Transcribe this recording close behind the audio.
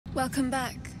Welcome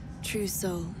back, true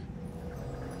soul.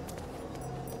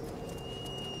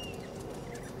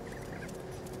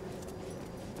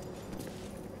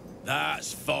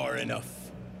 That's far enough.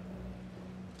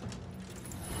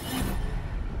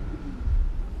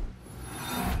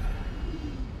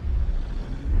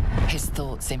 His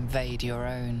thoughts invade your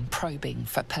own, probing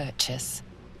for purchase.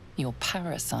 Your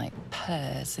parasite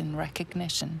purrs in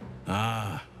recognition.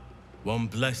 Ah, one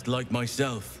blessed like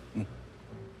myself.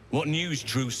 What news,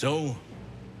 true soul?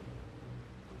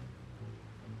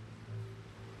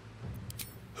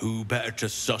 Who better to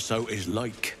suss out his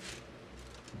like?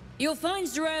 You'll find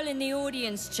Z'rell in the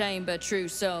audience chamber, true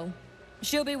soul.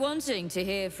 She'll be wanting to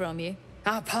hear from you.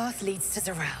 Our path leads to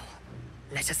Z'rell.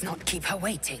 Let us not keep her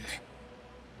waiting.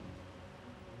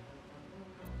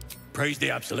 Praise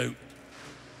the Absolute.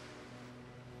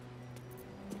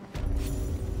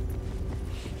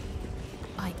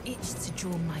 I itch to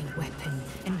draw my weapon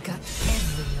and gut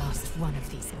every last one of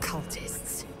these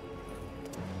cultists.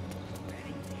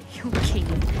 You're king.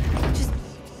 Just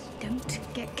don't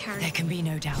get carried. There can be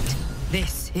no doubt.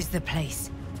 This is the place.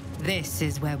 This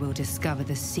is where we'll discover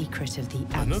the secret of the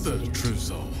Absolute. Another true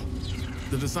soul.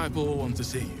 The disciple will want to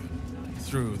see you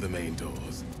through the main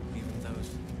doors. Even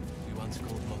those we once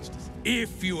called monsters.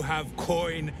 If you have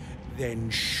coin,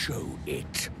 then show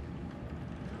it.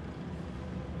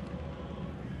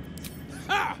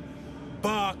 Ha!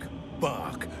 Bark,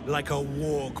 bark, like a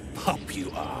warg pup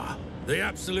you are. The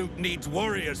Absolute needs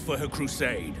warriors for her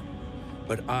crusade.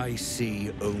 But I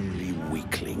see only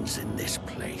weaklings in this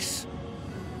place.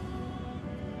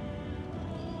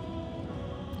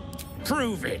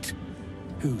 Prove it!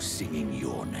 Who's singing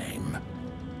your name?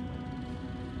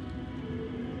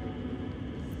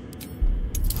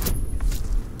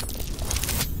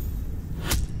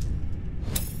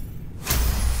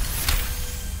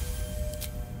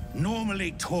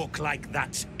 Normally talk like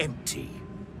that's empty.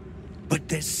 But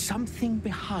there's something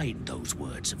behind those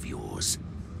words of yours.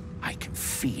 I can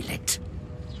feel it.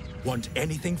 Want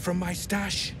anything from my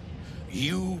stash?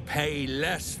 You pay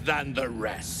less than the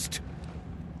rest.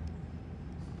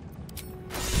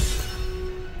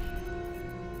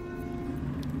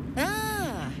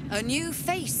 Ah, a new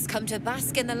face come to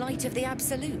bask in the light of the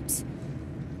Absolute.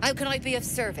 How can I be of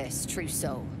service, true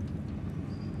soul?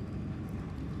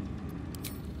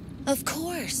 Of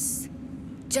course.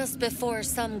 Just before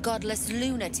some godless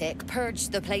lunatic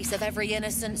purged the place of every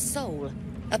innocent soul.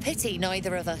 A pity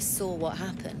neither of us saw what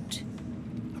happened.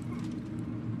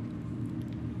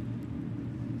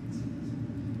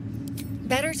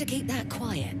 Better to keep that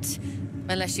quiet,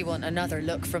 unless you want another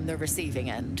look from the receiving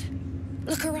end.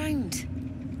 Look around.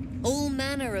 All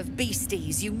manner of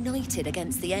beasties united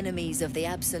against the enemies of the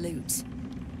Absolute.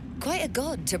 Quite a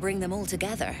god to bring them all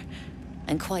together,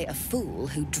 and quite a fool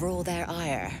who draw their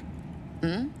ire.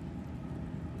 Hmm?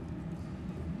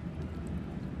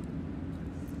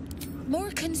 More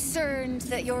concerned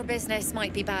that your business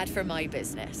might be bad for my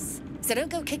business. So don't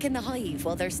go kicking the hive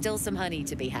while there's still some honey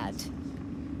to be had.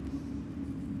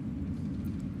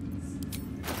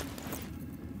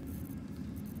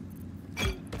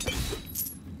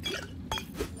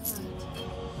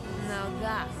 Now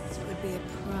that would be a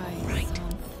prize. Right.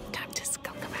 Time to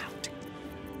skulk about.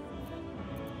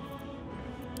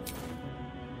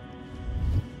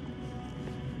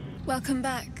 Welcome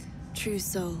back, true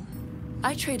soul.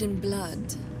 I trade in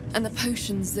blood, and the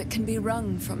potions that can be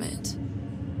wrung from it.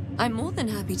 I'm more than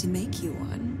happy to make you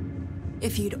one,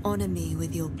 if you'd honor me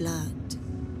with your blood.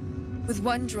 With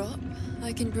one drop,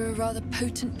 I can brew a rather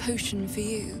potent potion for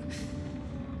you.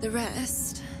 The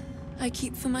rest, I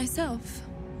keep for myself.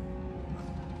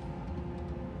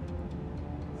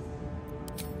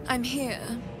 I'm here,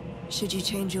 should you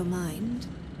change your mind.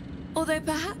 Although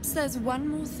perhaps there's one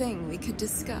more thing we could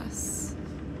discuss.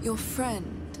 Your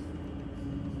friend.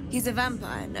 He's a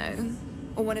vampire, no?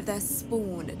 Or one of their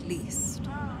spawn, at least.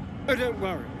 Oh, don't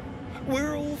worry.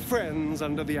 We're all friends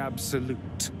under the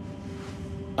Absolute.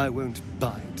 I won't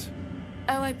bite.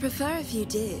 Oh, I'd prefer if you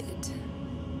did.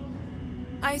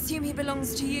 I assume he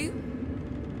belongs to you?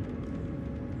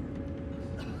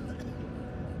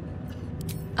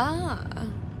 Ah,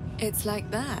 it's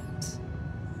like that.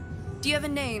 Do you have a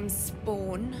name,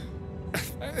 Spawn?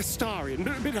 Astarion,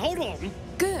 but hold on.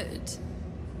 Good.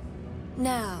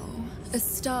 Now,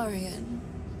 Astarion.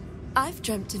 I've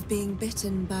dreamt of being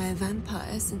bitten by a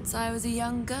vampire since I was a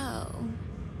young girl.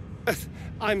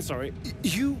 I'm sorry.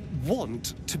 You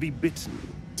want to be bitten?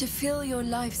 To feel your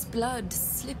life's blood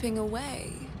slipping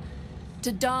away.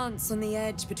 To dance on the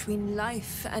edge between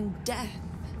life and death.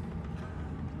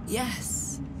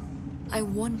 Yes, I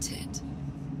want it.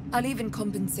 I'll even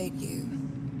compensate you.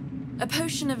 A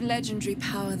potion of legendary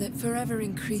power that forever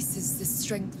increases the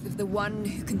strength of the one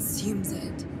who consumes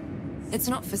it. It's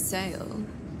not for sale,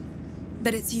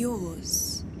 but it's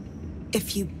yours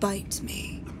if you bite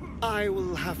me. I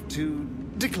will have to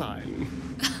decline.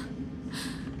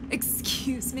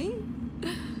 Excuse me?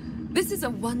 This is a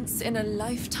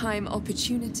once-in-a-lifetime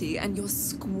opportunity, and you're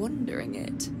squandering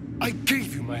it. I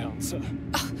gave you my answer.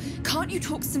 Can't you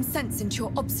talk some sense into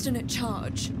your obstinate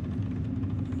charge?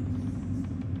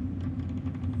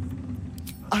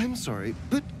 I'm sorry,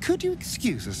 but could you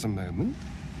excuse us a moment?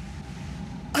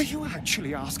 Are you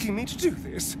actually asking me to do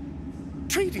this?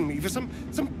 Trading me for some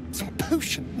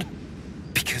potion?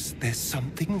 Because there's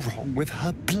something wrong with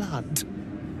her blood.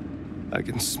 I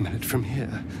can smell it from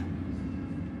here.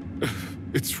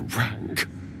 It's rank.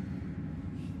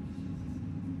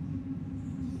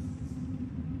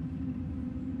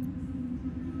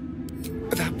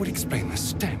 That would explain the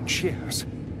stench, yes.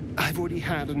 I've already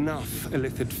had enough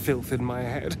illithid filth in my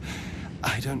head.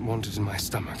 I don't want it in my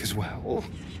stomach as well.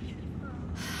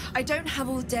 I don't have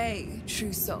all day,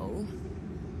 true soul.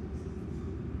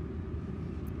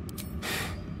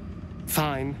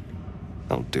 Fine.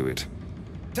 I'll do it.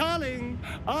 Darling,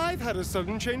 I've had a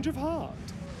sudden change of heart.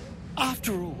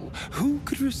 After all, who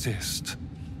could resist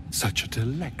such a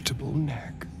delectable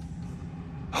neck?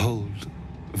 Hold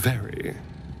very,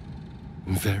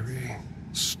 very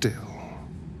still.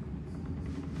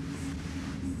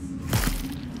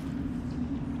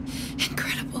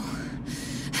 Incredible.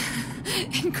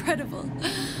 Incredible.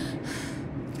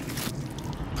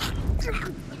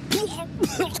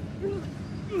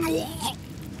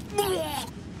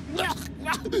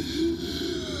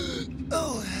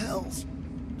 Oh, hell.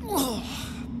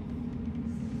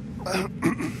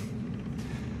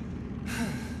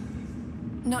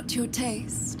 Not to your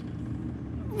taste.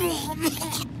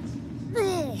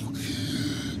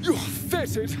 You're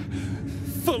fetid,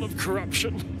 full of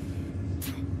corruption.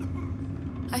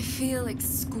 I feel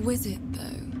exquisite, though.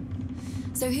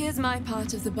 So here's my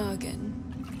part of the bargain.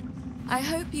 I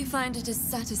hope you find it as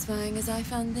satisfying as I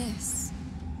found this.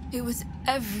 It was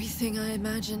everything I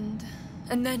imagined,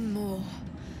 and then more.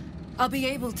 I'll be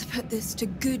able to put this to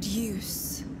good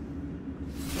use